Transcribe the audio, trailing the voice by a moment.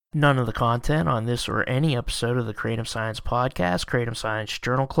None of the content on this or any episode of the Kratom Science Podcast, Kratom Science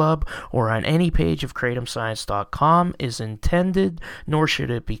Journal Club, or on any page of kratomscience.com is intended, nor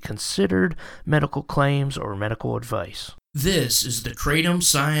should it be considered medical claims or medical advice. This is the Kratom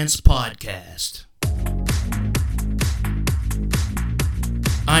Science Podcast.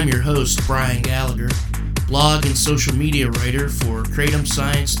 I'm your host, Brian Gallagher, blog and social media writer for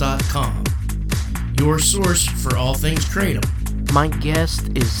kratomscience.com, your source for all things kratom. My guest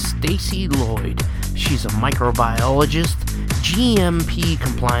is Stacy Lloyd. She's a microbiologist, GMP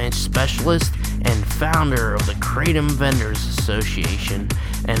compliance specialist, and founder of the Kratom Vendors Association,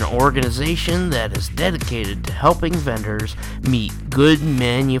 an organization that is dedicated to helping vendors meet good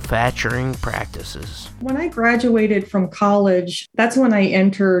manufacturing practices. When I graduated from college, that's when I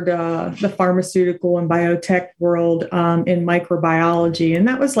entered the pharmaceutical and biotech world in microbiology, and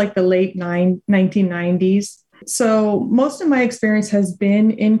that was like the late 1990s. So most of my experience has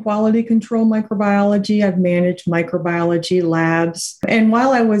been in quality control microbiology. I've managed microbiology labs. And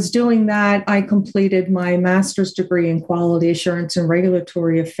while I was doing that, I completed my master's degree in quality assurance and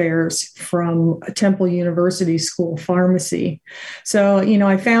regulatory affairs from Temple University School of Pharmacy. So,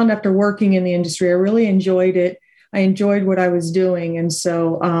 I found after working in the industry, I really enjoyed it. I enjoyed what I was doing. And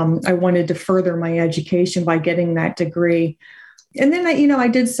so I wanted to further my education by getting that degree. And then I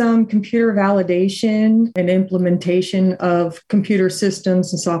did some computer validation and implementation of computer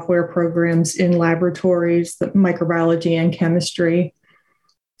systems and software programs in laboratories, the microbiology and chemistry.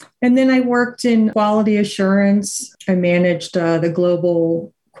 And then I worked in quality assurance. I managed the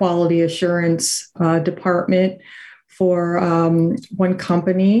global quality assurance department for one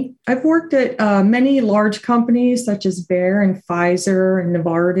company. I've worked at many large companies such as Bayer and Pfizer and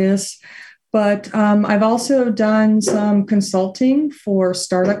Novartis. But I've also done some consulting for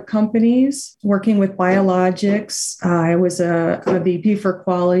startup companies, working with biologics. I was a VP for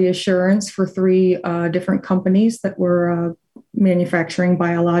quality assurance for 3 different companies that were manufacturing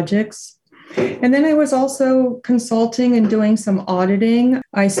biologics. And then I was also consulting and doing some auditing.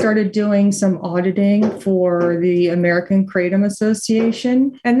 I started doing some auditing for the American Kratom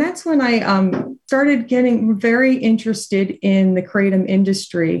Association. And that's when I started getting very interested in the kratom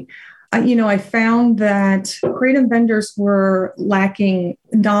industry. I found that kratom vendors were lacking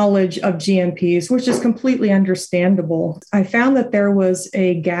knowledge of GMPs, which is completely understandable. I found that there was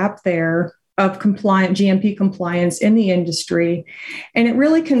a gap there of GMP compliance in the industry, and it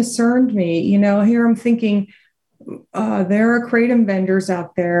really concerned me. Here I'm thinking there are kratom vendors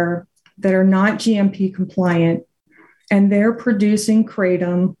out there that are not GMP compliant, and they're producing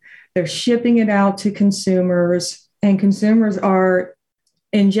kratom, they're shipping it out to consumers, and consumers are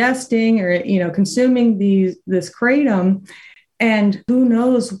ingesting or consuming this kratom, and who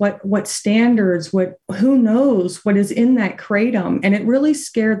knows what standards, who knows what is in that kratom. And it really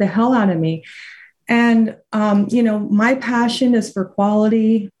scared the hell out of me. And my passion is for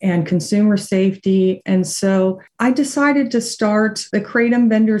quality and consumer safety, and so I decided to start the Kratom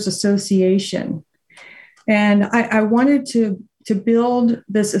Vendors Association. And I wanted to build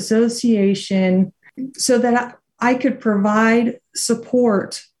this association so that I could provide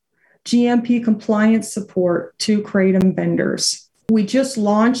support, GMP compliance support to kratom vendors. We just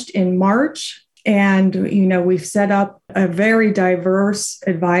launched in March, and we've set up a very diverse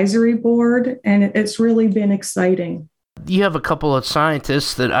advisory board, and it's really been exciting. You have a couple of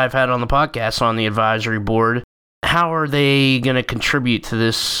scientists that I've had on the podcast on the advisory board. How are they going to contribute to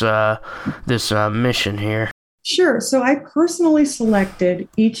this mission here? Sure. So I personally selected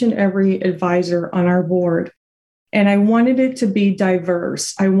each and every advisor on our board. And I wanted it to be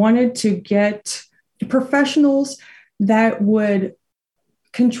diverse. I wanted to get professionals that would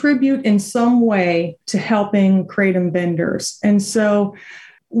contribute in some way to helping kratom vendors. And so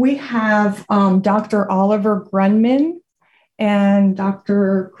we have Dr. Oliver Grunman and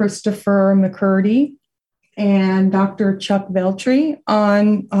Dr. Christopher McCurdy and Dr. Chuck Veltri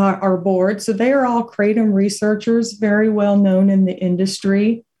on our board. So they are all kratom researchers, very well known in the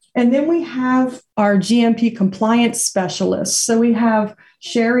industry. And then we have our GMP compliance specialists. So we have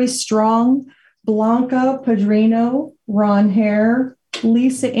Sherry Strong, Blanca Padrino, Ron Hare,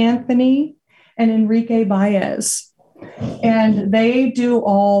 Lisa Anthony, and Enrique Baez. And they do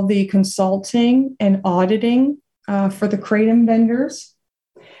all the consulting and auditing for the kratom vendors.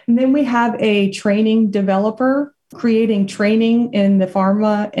 And then we have a training developer creating training in the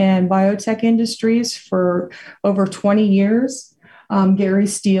pharma and biotech industries for over 20 years. Gary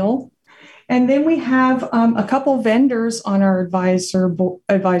Steele. And then we have a couple vendors on our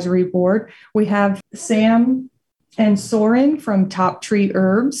advisory board. We have Sam and Soren from Top Tree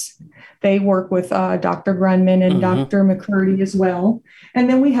Herbs. They work with Dr. Grunman and Dr. McCurdy as well. And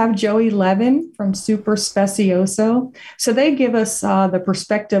then we have Joey Levin from Super Specioso. So they give us the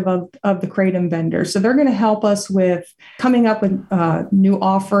perspective of the Kratom vendors. So they're going to help us with coming up with new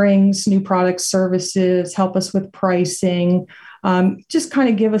offerings, new products, services, help us with pricing, just kind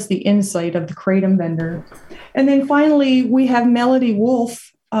of give us the insight of the Kratom vendor. And then finally, we have Melody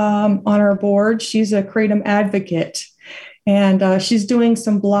Wolf on our board. She's a Kratom advocate, and she's doing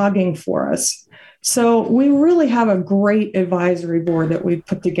some blogging for us. So we really have a great advisory board that we've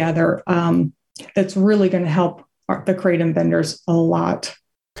put together that's really going to help the Kratom vendors a lot.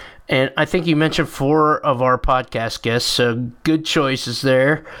 And I think you mentioned 4 of our podcast guests, so good choices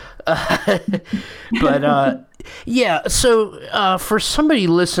there. But yeah, so for somebody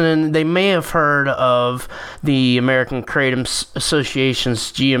listening, they may have heard of the American Kratom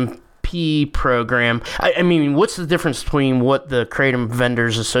Association's GMP program. I mean, what's the difference between what the Kratom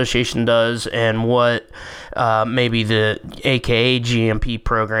Vendors Association does and what maybe the AKA GMP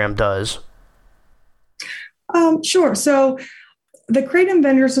program does? Sure. So the Kratom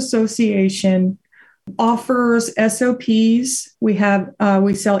Vendors Association offers SOPs. We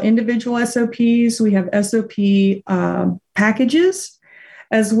sell individual SOPs. We have SOP packages,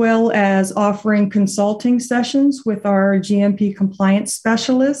 as well as offering consulting sessions with our GMP compliance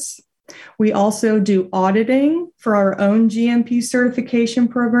specialists. We also do auditing for our own GMP certification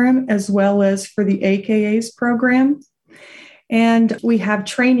program, as well as for the AKA's program. And we have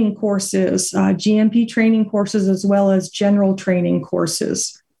training courses, GMP training courses, as well as general training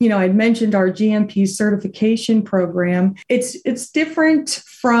courses. You know, I'd mentioned our GMP certification program. It's different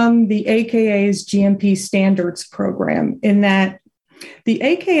from the AKA's GMP standards program in that the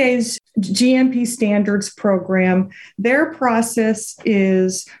AKA's GMP standards program, their process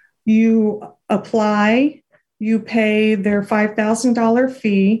is you apply, you pay their $5,000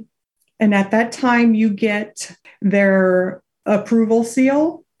 fee, and at that time you get their approval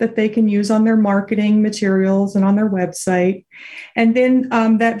seal that they can use on their marketing materials and on their website. And then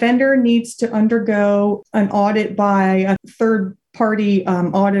that vendor needs to undergo an audit by a third-party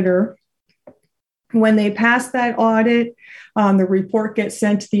auditor. When they pass that audit, the report gets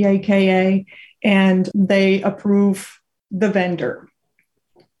sent to the AKA and they approve the vendor.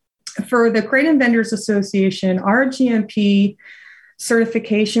 For the Kratom Vendors Association, our GMP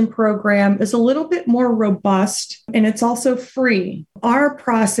certification program is a little bit more robust, and it's also free. Our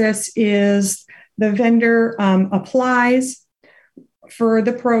process is the vendor applies for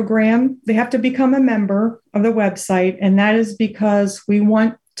the program. They have to become a member of the website, and that is because we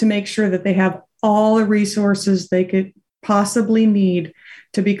want to make sure that they have all the resources they could possibly need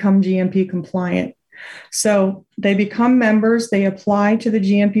to become GMP compliant. So they become members, they apply to the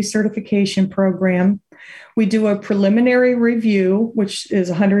GMP certification program. We do a preliminary review, which is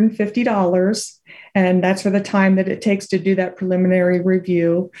 $150, and that's for the time that it takes to do that preliminary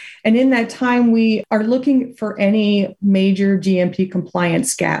review. And in that time, we are looking for any major GMP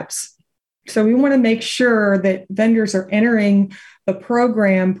compliance gaps. So we want to make sure that vendors are entering the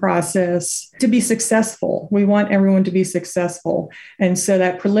program process to be successful. We want everyone to be successful. And so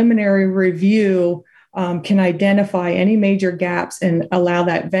that preliminary review can identify any major gaps and allow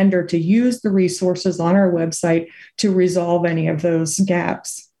that vendor to use the resources on our website to resolve any of those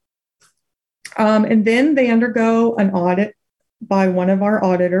gaps. And then they undergo an audit by one of our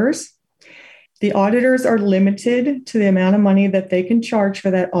auditors. The auditors are limited to the amount of money that they can charge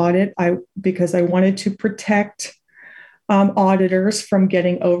for that audit because I wanted to protect auditors from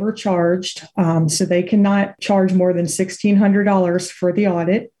getting overcharged. So they cannot charge more than $1,600 for the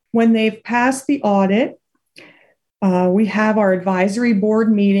audit. When they've passed the audit, we have our advisory board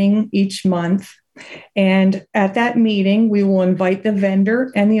meeting each month. And at that meeting, we will invite the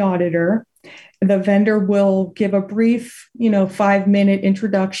vendor and the auditor. The vendor will give a brief, 5-minute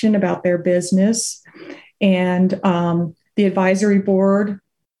introduction about their business. And the advisory board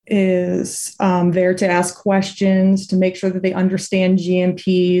is there to ask questions, to make sure that they understand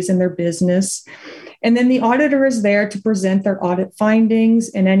GMPs and their business. And then the auditor is there to present their audit findings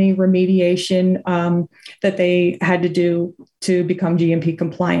and any remediation that they had to do to become GMP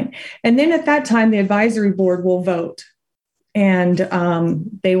compliant. And then at that time, the advisory board will vote, and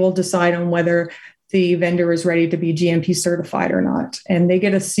they will decide on whether the vendor is ready to be GMP certified or not. And they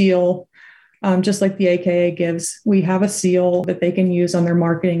get a seal, just like the AKA gives. We have a seal that they can use on their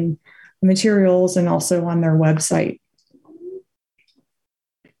marketing materials and also on their website.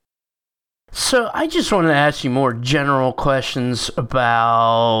 So I just wanted to ask you more general questions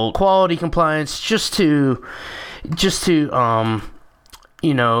about quality compliance, just to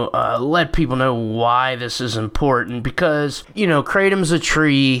let people know why this is important, because, kratom's a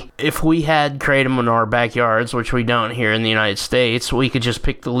tree. If we had kratom in our backyards, which we don't here in the United States, we could just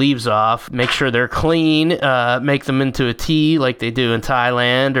pick the leaves off, make sure they're clean, make them into a tea like they do in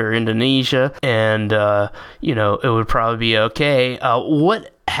Thailand or Indonesia, and, it would probably be okay.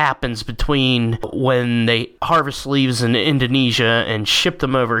 What happens between when they harvest leaves in Indonesia and ship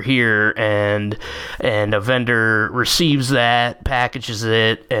them over here, and a vendor receives that, packages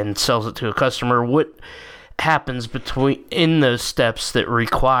it, and sells it to a customer? What happens in those steps that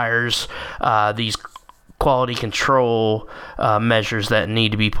requires these quality control measures that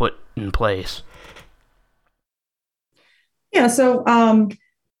need to be put in place? Yeah, so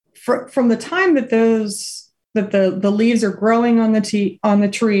from the time that the leaves are growing on the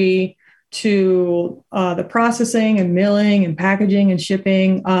tree to the processing and milling and packaging and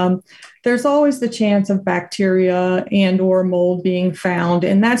shipping, there's always the chance of bacteria and or mold being found.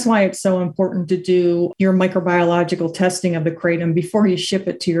 And that's why it's so important to do your microbiological testing of the kratom before you ship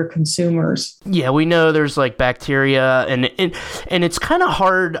it to your consumers. Yeah, we know there's like bacteria, and it's kind of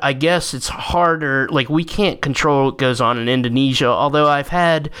hard. I guess it's harder. Like, we can't control what goes on in Indonesia, although I've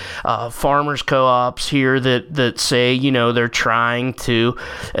had farmers co-ops here that say, they're trying to,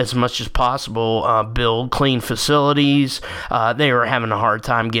 as much as possible, build clean facilities. They were having a hard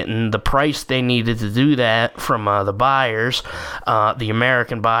time getting the price they needed to do that from the buyers, the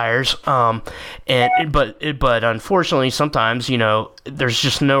American buyers, but unfortunately sometimes there's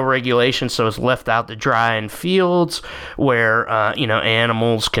just no regulation, so it's left out to dry in fields where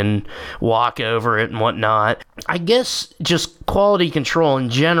animals can walk over it and whatnot. I guess just quality control in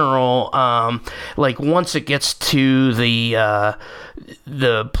general, like once it gets to the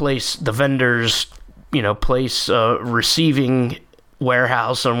place, the vendor's place, receiving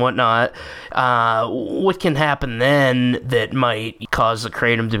warehouse and whatnot, what can happen then that might cause the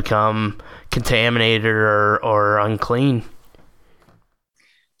kratom to become contaminated or unclean?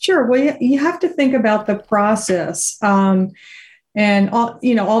 Sure. Well, you have to think about the process, and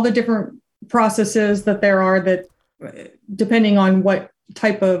all the different processes that there are, that depending on what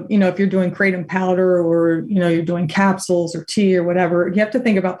type of, if you're doing kratom powder or, you're doing capsules or tea or whatever, you have to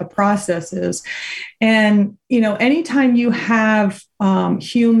think about the processes. And, anytime you have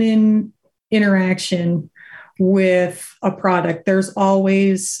human interaction with a product, there's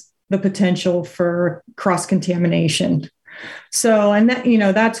always the potential for cross-contamination. So, and that,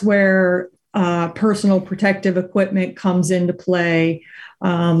 that's where personal protective equipment comes into play.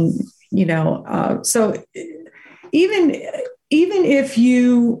 So even if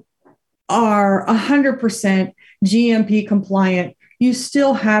you are 100% GMP compliant, you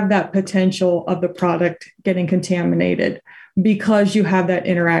still have that potential of the product getting contaminated because you have that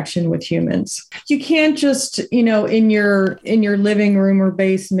interaction with humans. You can't just, in your living room or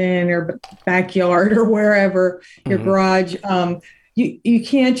basement or backyard or wherever, your garage, you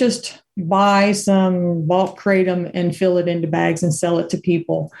can't just buy some bulk kratom and fill it into bags and sell it to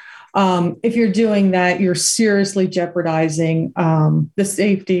people. If you're doing that, you're seriously jeopardizing the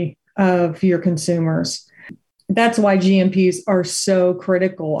safety of your consumers. That's why GMPs are so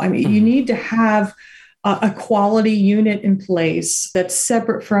critical. I mean, you need to have a quality unit in place that's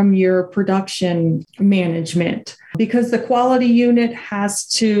separate from your production management, because the quality unit has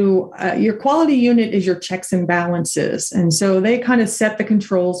to, your quality unit is your checks and balances. And so they kind of set the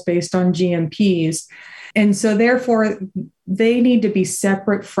controls based on GMPs. And so therefore, they need to be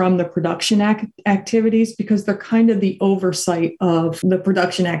separate from the production activities, because they're kind of the oversight of the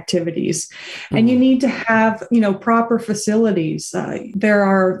production activities. And you need to have, proper facilities. There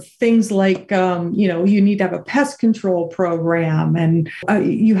are things like, you need to have a pest control program, and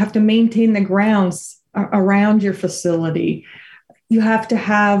you have to maintain the grounds around your facility. You have to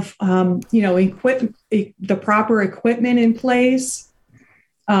have, the proper equipment in place.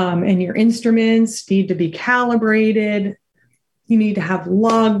 And your instruments need to be calibrated. You need to have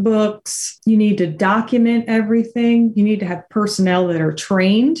logbooks. You need to document everything. You need to have personnel that are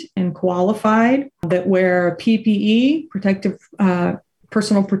trained and qualified, that wear PPE,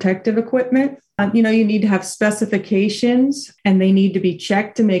 personal protective equipment. You need to have specifications, and they need to be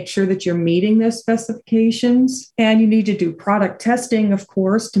checked to make sure that you're meeting those specifications. And you need to do product testing, of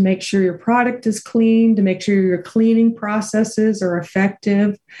course, to make sure your product is clean, to make sure your cleaning processes are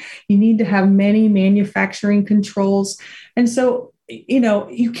effective. You need to have many manufacturing controls. And so,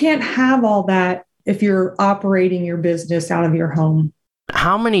 you can't have all that if you're operating your business out of your home.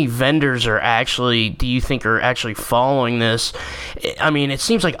 How many vendors do you think are actually following this? I mean, it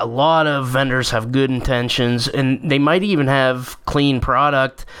seems like a lot of vendors have good intentions, and they might even have clean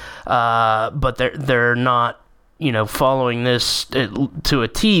product, but they're not, following this to a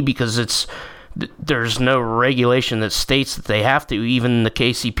T because there's no regulation that states that they have to. Even the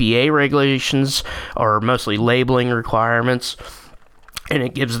KCPA regulations are mostly labeling requirements. And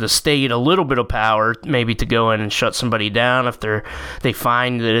it gives the state a little bit of power maybe to go in and shut somebody down if they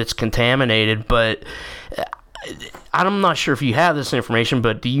find that it's contaminated. But I'm not sure if you have this information,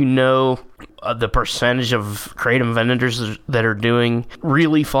 but do you know the percentage of Kratom vendors that are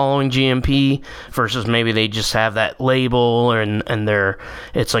really following GMP versus maybe they just have that label and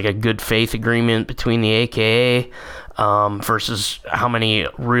it's like a good faith agreement between the AKA versus how many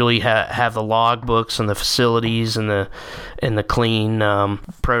really have the logbooks and the facilities and the clean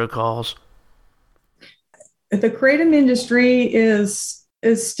protocols? The Kratom industry is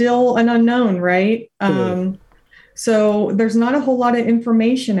still an unknown, right? So there's not a whole lot of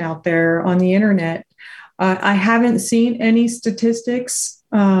information out there on the internet. I haven't seen any statistics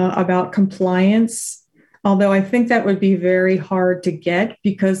about compliance, although I think that would be very hard to get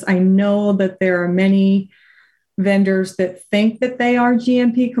because I know that there are many vendors that think that they are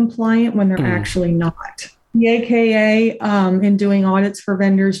GMP compliant when they're actually not. The AKA, in doing audits for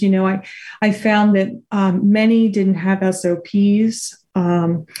vendors, I found that many didn't have SOPs.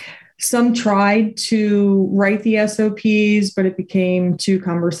 Some tried to write the SOPs, but it became too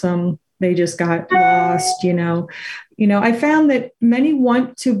cumbersome. They just got lost, I found that many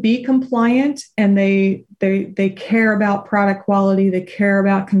want to be compliant and they care about product quality, they care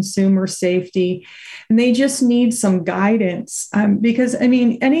about consumer safety, and they just need some guidance. Because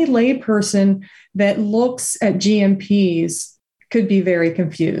any layperson that looks at GMPs could be very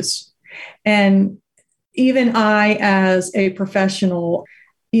confused. And even I, as a professional,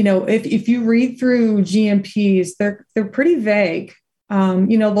 if you read through GMPs, they're pretty vague.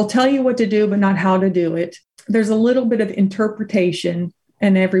 They'll tell you what to do, but not how to do it. There's a little bit of interpretation,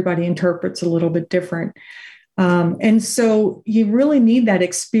 and everybody interprets a little bit different. And so you really need that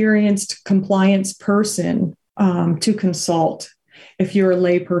experienced compliance person to consult. If you're a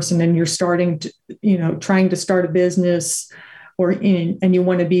layperson and you're starting to, trying to start a business and you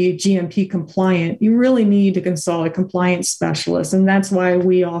want to be GMP compliant, you really need to consult a compliance specialist. And that's why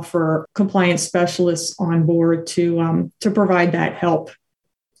we offer compliance specialists on board to provide that help.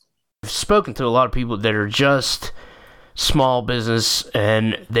 I've spoken to a lot of people that are just small business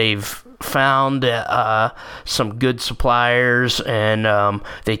and they've found some good suppliers and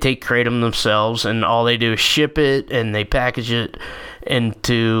they take Kratom themselves and all they do is ship it and they package it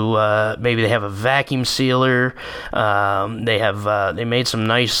into maybe they have a vacuum sealer, they made some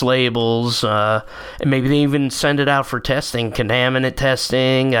nice labels, and maybe they even send it out for testing, contaminant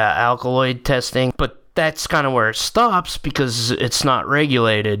testing, alkaloid testing, but that's kind of where it stops because it's not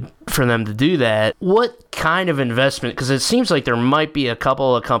regulated for them to do that. What kind of investment, because it seems like there might be a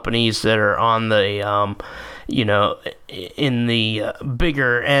couple of companies that are on the in the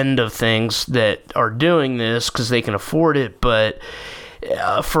bigger end of things that are doing this because they can afford it, but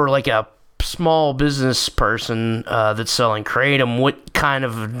for like a small business person that's selling Kratom, what kind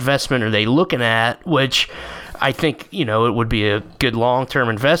of investment are they looking at? Which I think, it would be a good long-term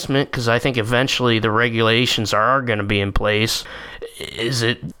investment because I think eventually the regulations are going to be in place. Is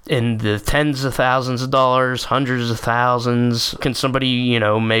it in the tens of thousands of dollars, hundreds of thousands? Can somebody,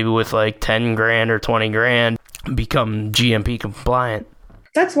 maybe with like 10 grand or 20 grand become GMP compliant?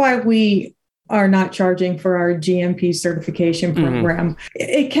 That's why we are not charging for our GMP certification program.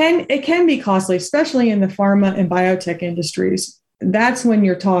 It can be costly, especially in the pharma and biotech industries. That's when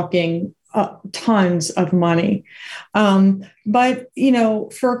you're talking tons of money. But,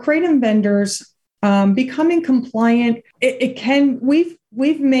 for Kratom vendors, becoming compliant, we've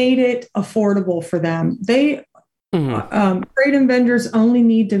made it affordable for them. Kratom vendors only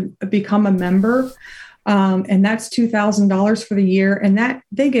need to become a member. And that's $2,000 for the year. And that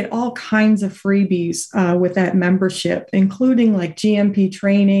they get all kinds of freebies with that membership, including like GMP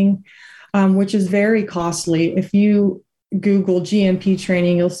training, which is very costly. If you Google GMP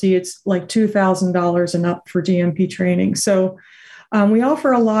training, you'll see it's like $2,000 and up for GMP training. So we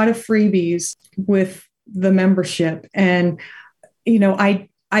offer a lot of freebies with the membership. And,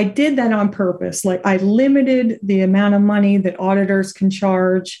 I did that on purpose. Like I limited the amount of money that auditors can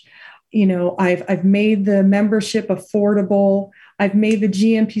charge. I've made the membership affordable. I've made the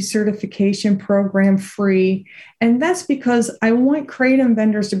GMP certification program free. And that's because I want Kratom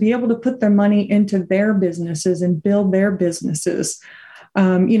vendors to be able to put their money into their businesses and build their businesses.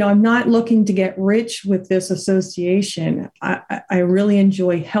 I'm not looking to get rich with this association. I really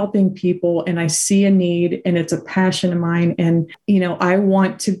enjoy helping people and I see a need and it's a passion of mine. And, I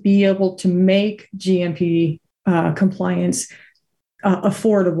want to be able to make GMP compliance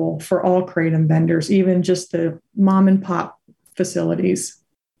affordable for all kratom vendors, even just the mom and pop facilities.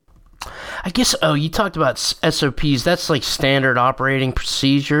 I guess, you talked about SOPs. That's like standard operating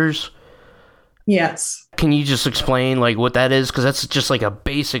procedures. Yes. Can you just explain like what that is? Because that's just like a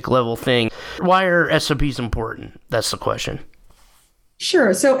basic level thing. Why are SOPs important? That's the question.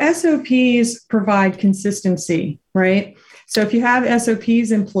 Sure. So SOPs provide consistency, right? So if you have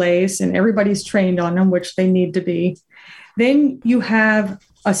SOPs in place and everybody's trained on them, which they need to be, then you have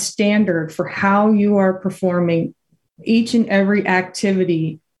a standard for how you are performing each and every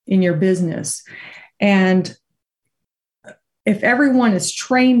activity in your business. And if everyone is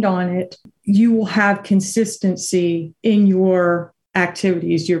trained on it, you will have consistency in your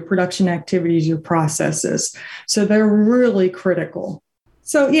activities, your production activities, your processes. So they're really critical.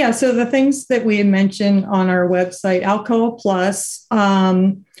 So the things that we mentioned on our website, Alcoa Plus,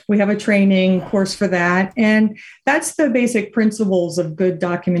 we have a training course for that. And that's the basic principles of good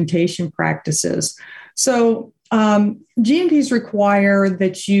documentation practices. So GMPs require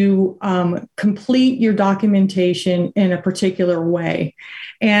that you complete your documentation in a particular way.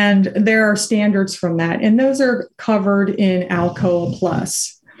 And there are standards from that. And those are covered in Alcoa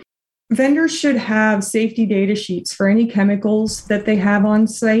Plus. Vendors should have safety data sheets for any chemicals that they have on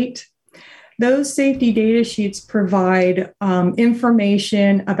site. Those safety data sheets provide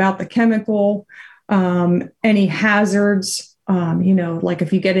information about the chemical, any hazards, like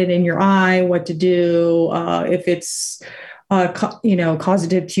if you get it in your eye, what to do, if it's,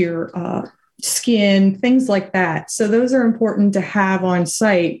 causative to your skin, things like that. So those are important to have on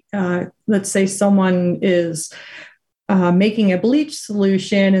site. Let's say someone is making a bleach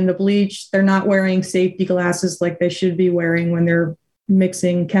solution, and the bleach, they're not wearing safety glasses like they should be wearing when they're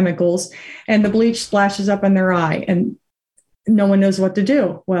mixing chemicals, and the bleach splashes up in their eye and no one knows what to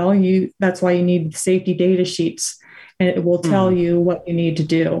do. Well, that's why you need safety data sheets, and it will tell you what you need to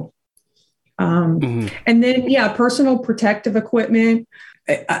do. And then, personal protective equipment.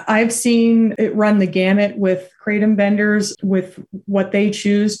 I've seen it run the gamut with kratom vendors with what they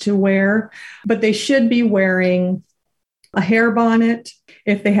choose to wear, but they should be wearing a hair bonnet.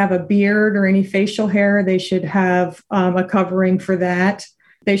 If they have a beard or any facial hair, they should have a covering for that.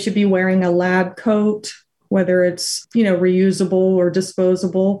 They should be wearing a lab coat, whether it's, reusable or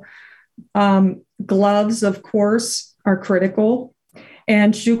disposable. Gloves, of course, are critical,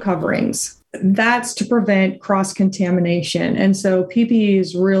 and shoe coverings. That's to prevent cross-contamination. And so PPE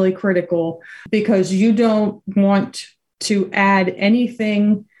is really critical because you don't want to add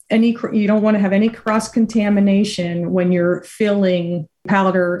anything. You don't want to have any cross-contamination when you're filling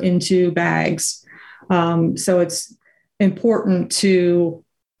powder into bags. So it's important to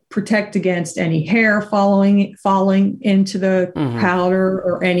protect against any hair falling into the powder,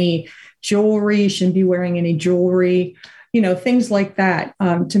 or any jewelry. You shouldn't be wearing any jewelry, things like that,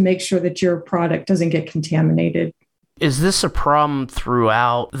 to make sure that your product doesn't get contaminated. Is this a problem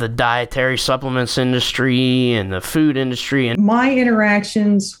throughout the dietary supplements industry and the food industry? And my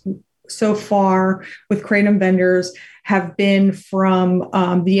interactions so far with kratom vendors have been from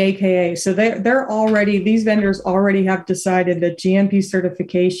the AKA. So these vendors already have decided that GMP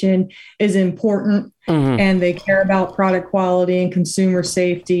certification is important, and they care about product quality and consumer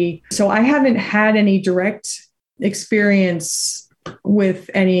safety. So I haven't had any direct experience with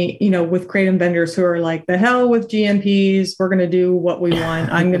with kratom vendors who are like, the hell with GMPs, we're going to do what we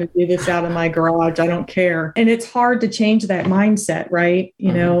want. I'm going to do this out of my garage. I don't care. And it's hard to change that mindset, right?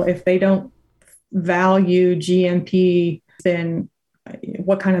 If they don't value GMP, then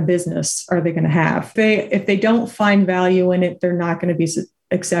what kind of business are they going to have? If they don't find value in it, they're not going to be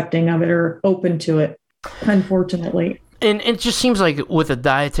accepting of it or open to it, unfortunately. And it just seems like with the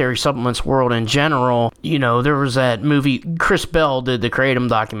dietary supplements world in general, there was that movie, Chris Bell did the Kratom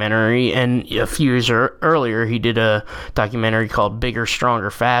documentary, and a few years earlier, he did a documentary called Bigger,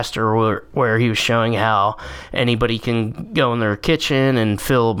 Stronger, Faster, where he was showing how anybody can go in their kitchen and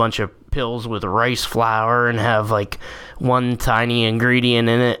fill a bunch of pills with rice flour and have like one tiny ingredient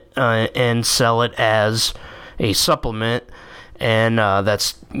in it and sell it as a supplement. And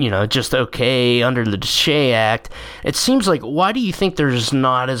that's, just okay under the DSHEA Act. It seems like, why do you think there's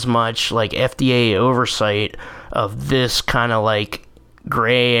not as much like FDA oversight of this kind of like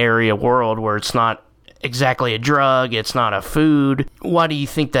gray area world where it's not exactly a drug, it's not a food? Why do you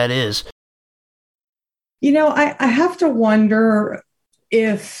think that is? I have to wonder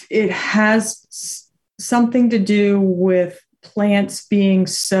if it has something to do with plants being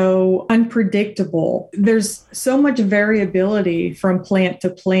so unpredictable. There's so much variability from plant to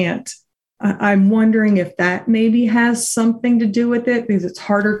plant. I'm wondering if that maybe has something to do with it, because it's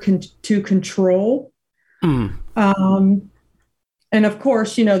harder to control. And of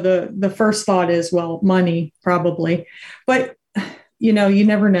course, the first thought is, well, money probably, but you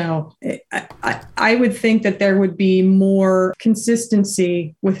never know. I would think that there would be more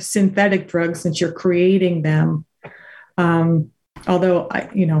consistency with synthetic drugs since you're creating them. Although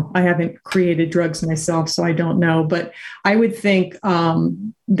I haven't created drugs myself, so I don't know, but I would think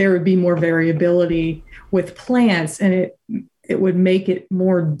there would be more variability with plants, and it would make it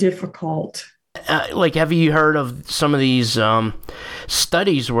more difficult. Have you heard of some of these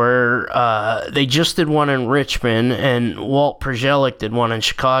studies where they just did one in Richmond, and Walt Przelic did one in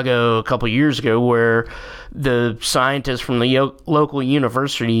Chicago a couple years ago, where the scientists from the local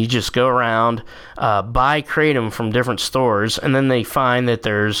university just go around, buy kratom from different stores, and then they find that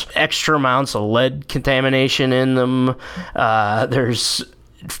there's extra amounts of lead contamination in them. There's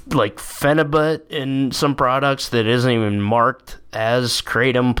like phenibut in some products that isn't even marked as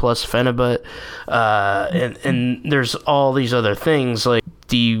kratom plus phenibut, and there's all these other things. Like,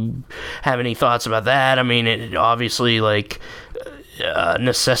 do you have any thoughts about that? I mean, it obviously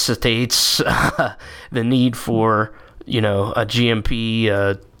necessitates the need for a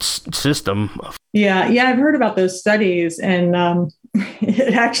GMP system. Yeah, I've heard about those studies, and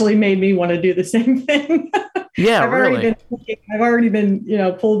it actually made me want to do the same thing. Yeah, I've already been,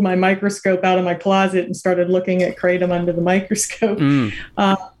 pulled my microscope out of my closet and started looking at kratom under the microscope,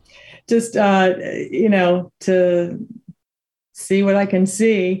 to see what I can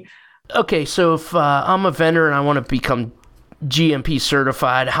see. Okay, so if I'm a vendor and I want to become GMP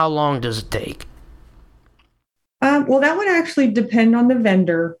certified, how long does it take? Well, that would actually depend on the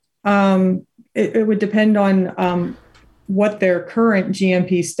vendor. It would depend on what their current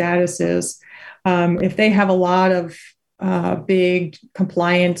GMP status is. If they have a lot of big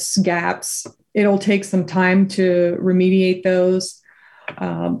compliance gaps, it'll take some time to remediate those.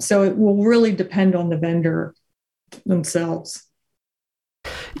 So it will really depend on the vendor themselves.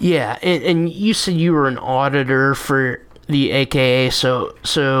 Yeah, and you said you were an auditor for the AKA, so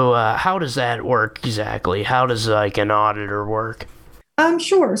how does that work exactly? How does an auditor work?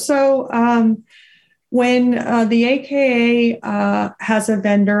 Sure. So when the AKA has a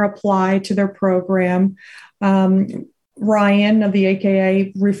vendor apply to their program, Ryan of the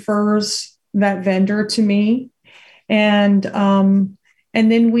AKA refers that vendor to me, and then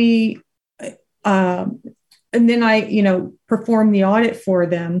I perform the audit for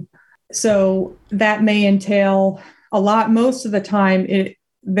them. So that may entail a lot. Most of the time,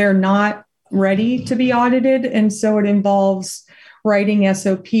 they're not ready to be audited, and so it involves writing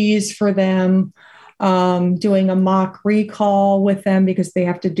SOPs for them, doing a mock recall with them because they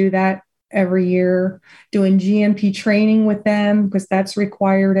have to do that every year, doing GMP training with them because that's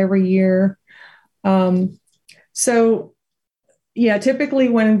required every year. So yeah, typically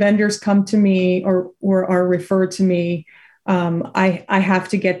when vendors come to me or are referred to me, I have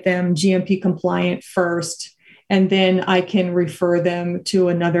to get them GMP compliant first, and then I can refer them to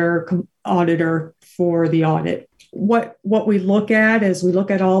another auditor for the audit. What we look at is we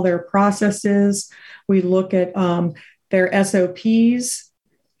look at all their processes. We look at their SOPs,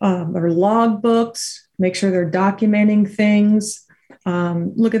 their log books, make sure they're documenting things,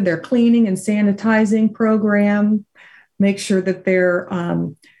 look at their cleaning and sanitizing program, make sure that they're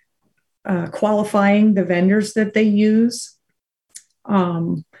qualifying the vendors that they use,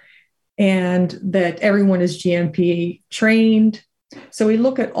 and that everyone is GMP trained. So we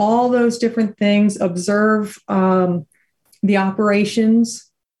look at all those different things, observe the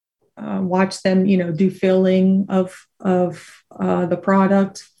operations, watch them, do filling of the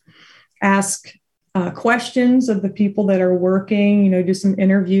product, ask questions of the people that are working, do some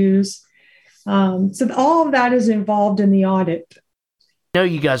interviews. So all of that is involved in the audit. I know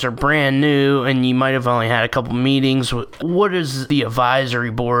you guys are brand new and you might have only had a couple meetings. What is the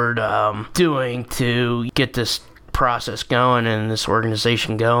advisory board doing to get this process going and this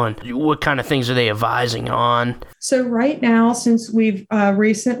organization going? What kind of things are they advising on? So right now, since we've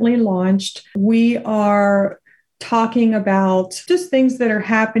recently launched, we are talking about just things that are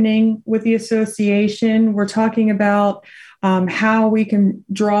happening with the association. We're talking about how we can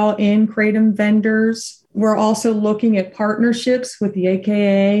draw in kratom vendors. We're also looking at partnerships with the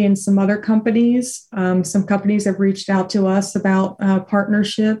AKA and some other companies. Some companies have reached out to us about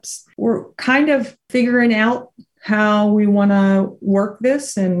partnerships. We're kind of figuring out how we want to work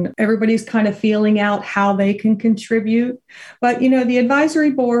this, and everybody's kind of feeling out how they can contribute. But, the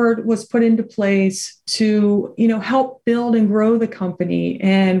advisory board was put into place to, help build and grow the company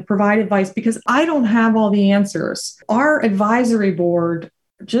and provide advice, because I don't have all the answers. Our advisory board,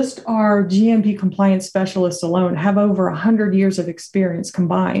 just our GMP compliance specialists alone, have over 100 years of experience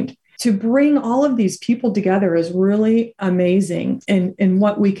combined. to bring all of these people together is really amazing in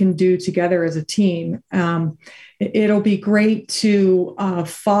what we can do together as a team. It'll be great to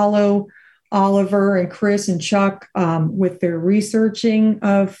follow Oliver and Chris and Chuck with their researching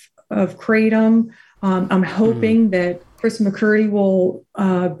of Kratom. I'm hoping that Chris McCurdy will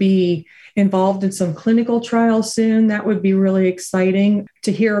be involved in some clinical trials soon. That would be really exciting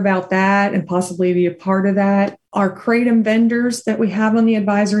to hear about that and possibly be a part of that. Our Kratom vendors that we have on the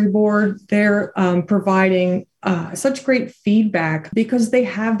advisory board, they're providing such great feedback because they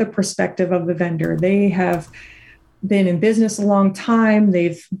have the perspective of the vendor. They have been in business a long time.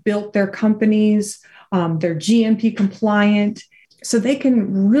 They've built their companies. They're GMP compliant. So they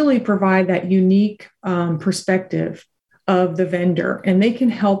can really provide that unique perspective of the vendor, and they can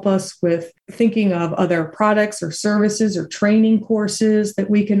help us with thinking of other products or services or training courses that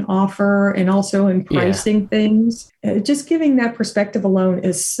we can offer, and also in pricing things. Just giving that perspective alone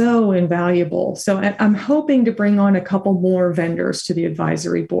is so invaluable. So I'm hoping to bring on a couple more vendors to the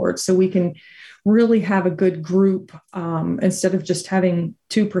advisory board so we can really have a good group. Instead of just having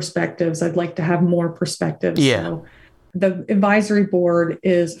two perspectives, I'd like to have more perspectives. Yeah. So the advisory board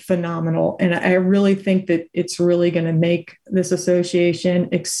is phenomenal. And I really think that it's really going to make this association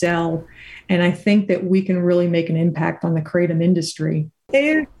excel. And I think that we can really make an impact on the Kratom industry.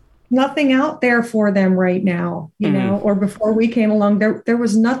 There's nothing out there for them right now, you know, or before we came along, there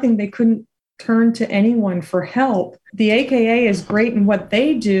was nothing. They couldn't turn to anyone for help. The AKA is great in what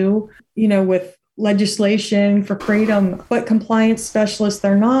they do, you know, with legislation for Kratom, but compliance specialists,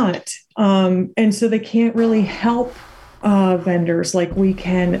 they're not. And so they can't really help vendors like we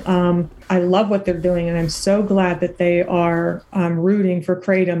can. I love what they're doing, and I'm so glad that they are rooting for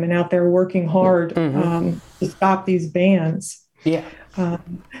Kratom and out there working hard to stop these bans. Yeah.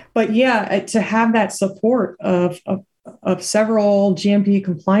 But yeah, to have that support of several GMP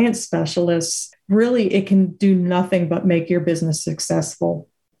compliance specialists, really, it can do nothing but make your business successful.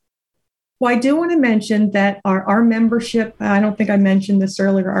 Well, I do want to mention that our membership, I don't think I mentioned this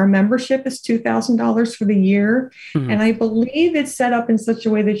earlier, our membership is $2,000 for the year. And I believe it's set up in such a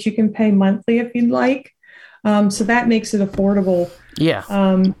way that you can pay monthly if you'd like. So that makes it affordable. Yeah.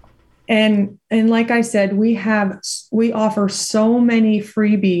 And like I said, we offer so many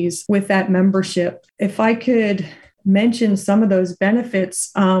freebies with that membership. If I could mention some of those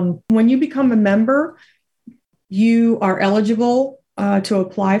benefits, when you become a member, you are eligible to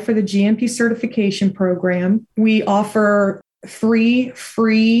apply for the GMP certification program. We offer free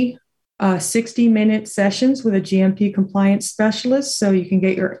 60-minute sessions with a GMP compliance specialist, so you can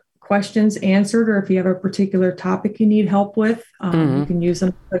get your questions answered, or if you have a particular topic you need help with, you can use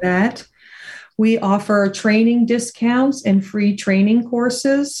them for that. We offer training discounts and free training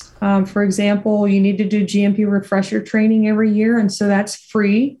courses. For example, you need to do GMP refresher training every year, and so that's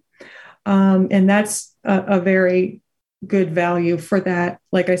free. And that's a very good value for that.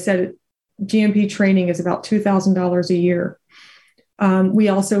 Like I said, GMP training is about $2,000 a year. We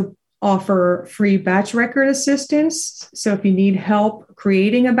also offer free batch record assistance. So if you need help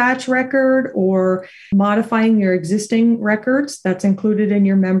creating a batch record or modifying your existing records, that's included in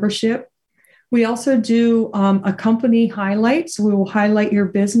your membership. We also do a company highlights. We will highlight your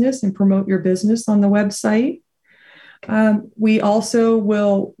business and promote your business on the website. We also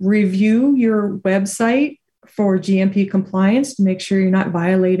will review your website for GMP compliance to make sure you're not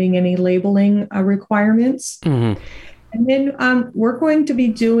violating any labeling requirements. And then we're going to be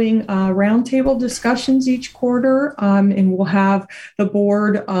doing roundtable discussions each quarter, and we'll have the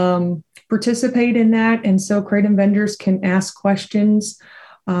board participate in that. And so Kratom vendors can ask questions.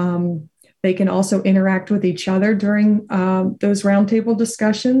 They can also interact with each other during those roundtable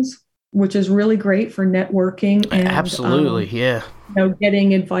discussions, which is really great for networking and absolutely, yeah.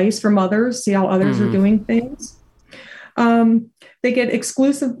 Getting advice from others, see how others are doing things. They get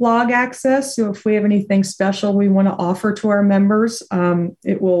exclusive blog access. So if we have anything special we want to offer to our members,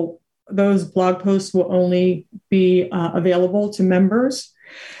 those blog posts will only be available to members.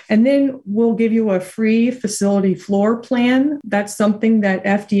 And then we'll give you a free facility floor plan. That's something that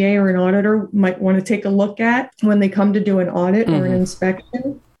FDA or an auditor might want to take a look at when they come to do an audit or an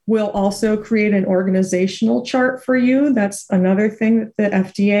inspection. We'll also create an organizational chart for you. That's another thing that the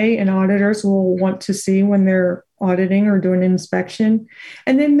FDA and auditors will want to see when they're auditing or doing an inspection.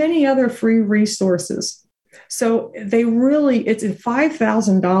 And then many other free resources. So it's a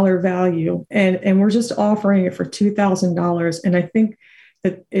 $5,000 value, and we're just offering it for $2,000. And I think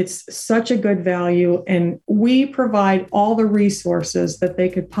that it's such a good value, and we provide all the resources that they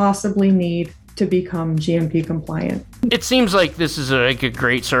could possibly need to become GMP compliant. It seems like this is a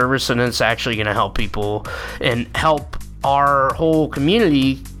great service, and it's actually going to help people and help our whole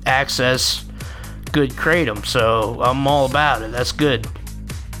community access good Kratom. So I'm all about it. That's good.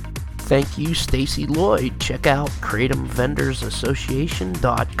 Thank you, Stacy Lloyd. Check out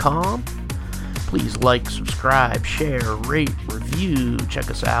KratomVendorsAssociation.com. Please like, subscribe, share, rate, review.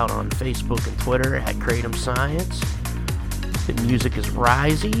 Check us out on Facebook and Twitter at Kratom Science. The music is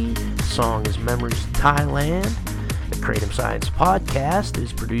Risey. The song is Memories of Thailand. The Kratom Science podcast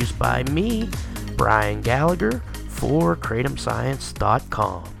is produced by me, Brian Gallagher, for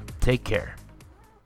KratomScience.com. Take care.